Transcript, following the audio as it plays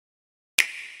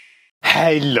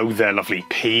Hello there lovely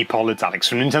people, it's Alex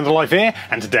from Nintendo Life here,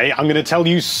 and today I'm going to tell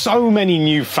you so many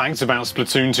new facts about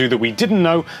Splatoon 2 that we didn't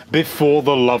know before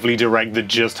the lovely direct that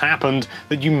just happened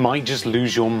that you might just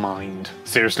lose your mind.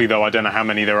 Seriously though, I don't know how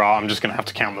many there are, I'm just going to have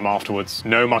to count them afterwards.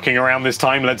 No mucking around this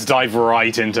time, let's dive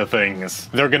right into things.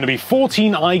 There are going to be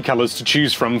 14 eye colours to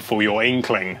choose from for your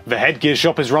Inkling. The headgear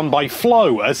shop is run by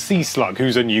Flo, a sea slug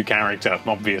who's a new character,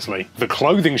 obviously. The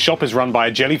clothing shop is run by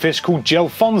a jellyfish called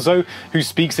Gelfonso, who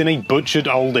speaks in a butchered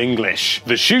Old English.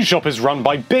 The shoe shop is run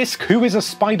by Bisque, who is a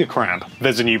spider crab.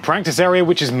 There's a new practice area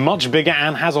which is much bigger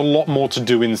and has a lot more to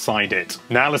do inside it.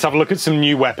 Now let's have a look at some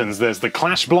new weapons. There's the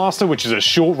Clash Blaster, which is a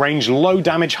short-range,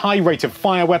 low-damage, high-rate of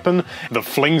fire weapon. The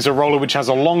Flingzer Roller, which has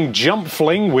a long jump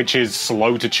fling, which is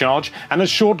slow to charge, and a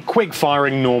short,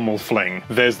 quick-firing normal fling.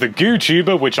 There's the Goo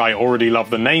Tuber, which I already love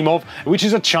the name of, which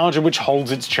is a charger which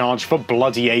holds its charge for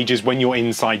bloody ages when you're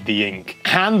inside the ink.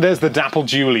 And there's the Dapple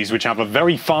Dualies, which have a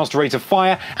very fast rate of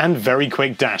fire and very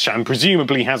quick dash, and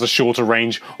presumably has a shorter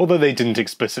range, although they didn't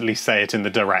explicitly say it in the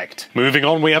direct. Moving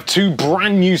on, we have two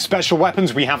brand new special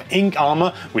weapons. We have Ink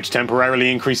Armor, which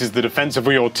temporarily increases the defense of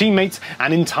your teammates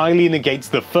and entirely negates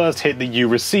the first hit that you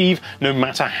receive, no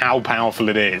matter how powerful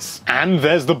it is. And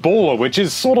there's the Baller, which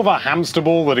is sort of a hamster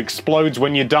ball that explodes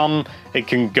when you're done. It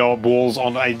can go up walls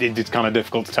on... It's kind of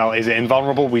difficult to tell. Is it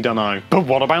invulnerable? We don't know. But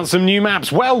what about some new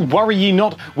maps? Well, worry ye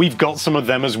not, we've got some of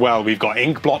them as well. We've got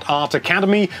Inkblot Art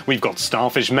Academy, we've got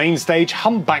Starfish Main Stage,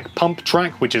 Humpback Pump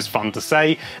Track, which is fun to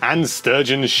say, and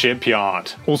Sturgeon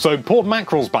Shipyard. Also, Port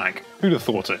Mackerel's back. Who'd have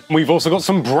thought it? We've also got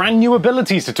some brand new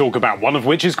abilities to talk about, one of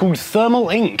which is called Thermal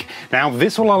Ink. Now,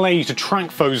 this will allow you to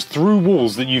track foes through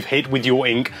walls that you've hit with your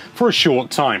ink for a short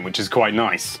time, which is quite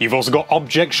nice. You've also got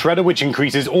Object Shredder, which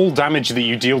increases all damage that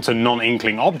you deal to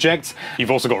non-inkling objects. You've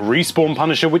also got Respawn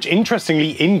Punisher, which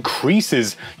interestingly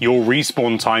increases your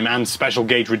respawn time and special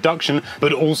gauge reduction,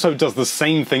 but also does the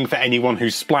same thing for anyone who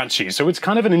splats you, so it's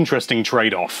kind of an interesting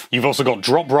trade-off. You've also got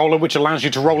Drop Roller, which allows you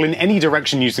to roll in any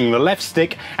direction using the left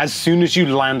stick as soon as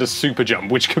you land a super jump,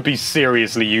 which could be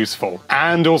seriously useful.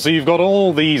 And also you've got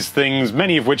all these things,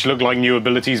 many of which look like new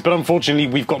abilities, but unfortunately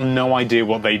we've got no idea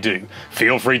what they do.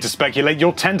 Feel free to speculate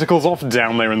your tentacles off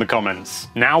down there in the comments.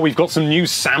 Now we've got some new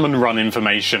Salmon Run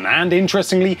information, and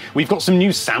interestingly we've got some new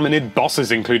Salmonid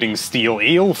bosses including Steel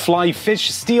Eel, Fly Fish,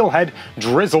 Steelhead,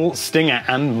 Drizzle, Stinger,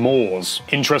 and Moors.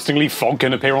 Interestingly, fog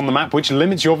can appear on the map, which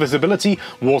limits your visibility.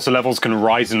 Water levels can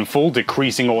rise and fall,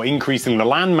 decreasing or increasing the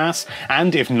landmass,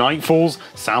 and if night falls,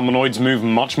 salmonoids move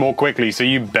much more quickly, so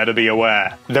you better be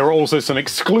aware. There are also some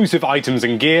exclusive items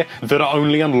and gear that are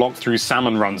only unlocked through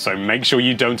Salmon Run, so make sure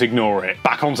you don't ignore it.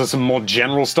 Back onto some more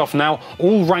general stuff now.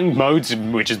 All ranked modes,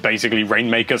 which is basically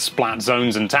Rainmaker, Splat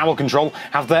Zones, and Tower Control,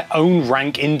 have their own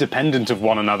rank independent of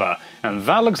one another. And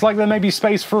that looks like there may be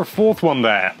space for a fourth one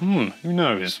there. Who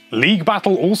knows? League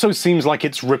Battle also seems like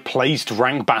it's replaced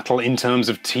Rank Battle in terms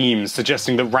of teams,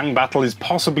 suggesting that Rank Battle is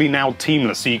possibly now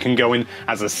teamless, so you can go in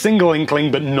as a single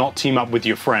Inkling but not team up with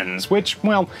your friends, which,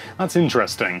 well, that's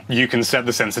interesting. You can set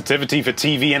the sensitivity for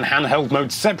TV and handheld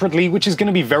mode separately, which is going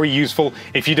to be very useful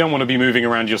if you don't want to be moving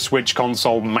around your Switch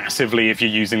console massively if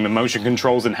you're using the motion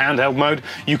controls in handheld mode.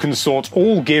 You can sort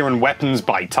all gear and weapons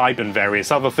by type and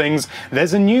various other things.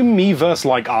 There's a new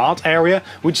Miiverse-like art area,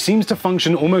 which seems to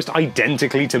function almost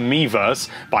identically to Miiverse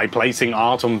by placing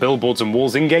art on billboards and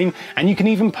walls in-game, and you can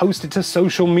even post it to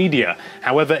social media.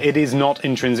 However, it is not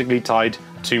intrinsically tied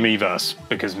to Miiverse,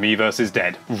 because Miiverse is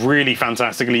dead. Really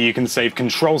fantastically, you can save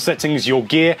control settings, your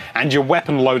gear, and your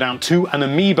weapon loadout to an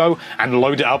amiibo and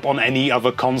load it up on any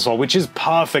other console, which is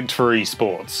perfect for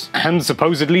esports. And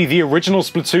supposedly the original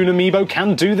Splatoon amiibo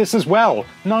can do this as well.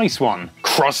 Nice one.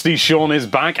 Krusty Sean is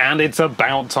back, and it's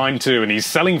about time too, and he's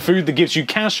selling food that gives you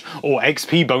cash or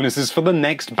XP bonuses for the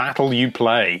next battle you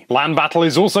play. Land Battle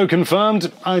is also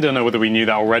confirmed. I don't know whether we knew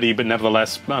that already, but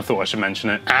nevertheless, I thought I should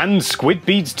mention it. And Squid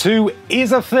Beats 2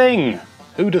 is a thing!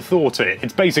 Who'd have thought it?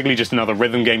 It's basically just another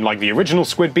rhythm game like the original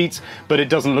Squid Beats, but it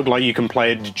doesn't look like you can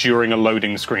play it during a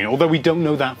loading screen, although we don't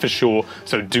know that for sure,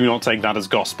 so do not take that as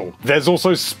gospel. There's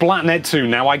also Splatnet 2.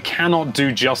 Now, I cannot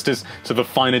do justice to the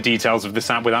finer details of this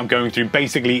app without going through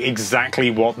basically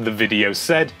exactly what the video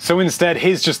said, so instead,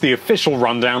 here's just the official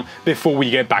rundown before we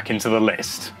get back into the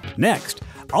list. Next,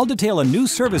 I'll detail a new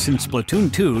service in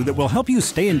Splatoon 2 that will help you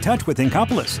stay in touch with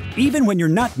Inkopolis, even when you're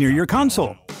not near your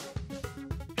console.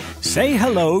 Say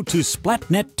hello to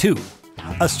Splatnet 2,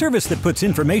 a service that puts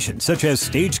information such as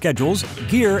stage schedules,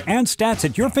 gear, and stats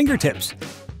at your fingertips.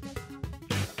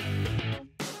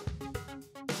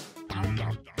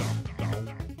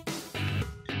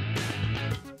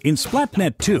 In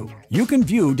Splatnet 2, you can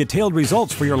view detailed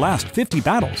results for your last 50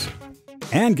 battles.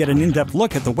 and get an in-depth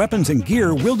look at the weapons and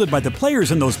gear wielded by the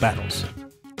players in those battles.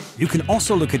 You can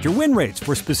also look at your win rates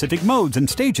for specific modes and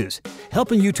stages,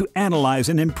 helping you to analyze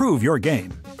and improve your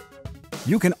game.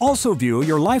 You can also view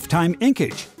your lifetime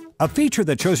inkage, a feature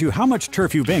that shows you how much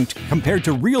turf you've inked compared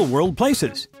to real-world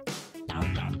places.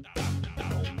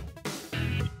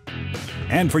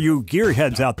 And for you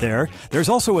gearheads out there, there's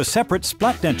also a separate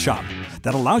Splatnet shop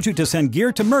that allows you to send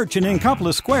gear to merch in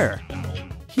Inkopolis Square.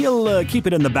 He'll keep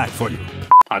it in the back for you.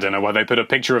 I don't know why they put a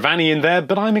picture of Annie in there,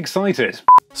 but I'm excited.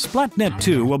 Splatnet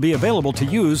 2 will be available to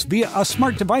use via a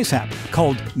smart device app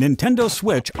called Nintendo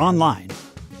Switch Online.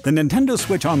 The Nintendo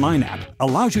Switch Online app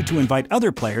allows you to invite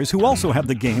other players who also have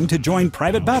the game to join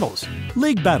private battles,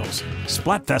 league battles,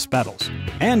 Splatfest battles,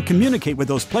 and communicate with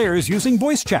those players using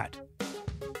voice chat.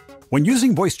 When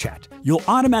using voice chat, you'll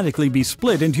automatically be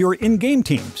split into your in-game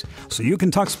teams, so you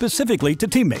can talk specifically to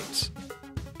teammates.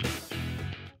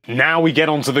 Now we get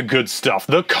on to the good stuff,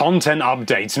 the content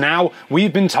updates. Now,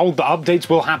 we've been told the updates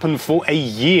will happen for a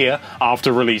year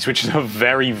after release, which is a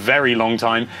very, very long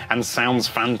time and sounds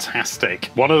fantastic.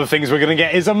 One of the things we're going to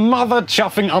get is a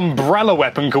mother-chuffing umbrella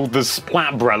weapon called the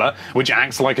Splatbrella, which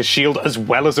acts like a shield as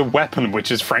well as a weapon,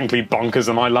 which is frankly bonkers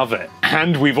and I love it.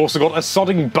 And we've also got a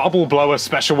sodding bubble blower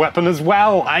special weapon as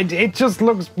well. It just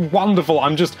looks wonderful.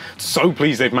 I'm just so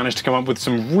pleased they've managed to come up with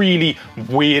some really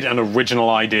weird and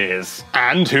original ideas.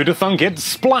 And who'd have thunk it?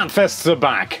 Splatfests are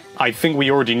back! I think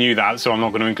we already knew that, so I'm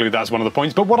not going to include that as one of the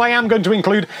points, but what I am going to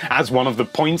include as one of the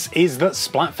points is that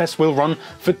Splatfest will run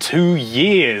for 2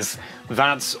 years.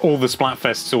 That's all the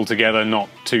Splatfests altogether, not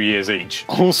 2 years each.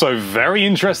 Also, very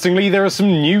interestingly, there are some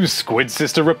new Squid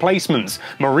Sister replacements.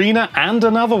 Marina and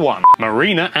another one.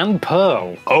 Marina and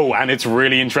Pearl. Oh, and it's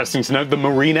really interesting to note that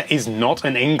Marina is not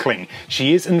an Inkling.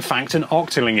 She is in fact an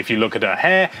Octoling if you look at her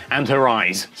hair and her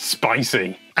eyes.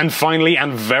 Spicy. And finally,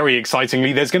 and very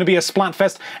excitingly, there's going to be a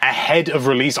Splatfest ahead of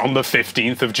release on the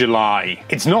 15th of July.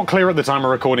 It's not clear at the time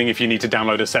of recording if you need to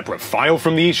download a separate file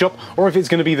from the eShop, or if it's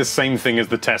going to be the same thing as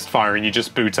the test fire and you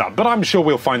just boot up, but I'm sure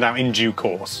we'll find out in due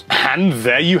course. And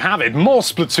there you have it, more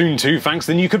Splatoon 2 facts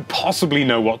than you could possibly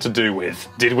know what to do with.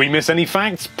 Did we miss any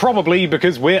facts? Probably,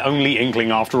 because we're only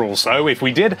Inkling after all, so if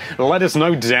we did, let us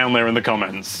know down there in the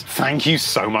comments. Thank you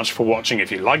so much for watching.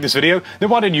 If you like this video, then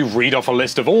why don't you read off a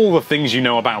list of all the things you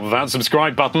know about that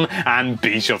subscribe button, and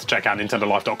be sure to check out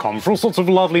nintendolife.com for all sorts of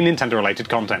lovely Nintendo related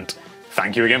content.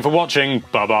 Thank you again for watching,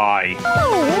 bye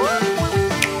bye.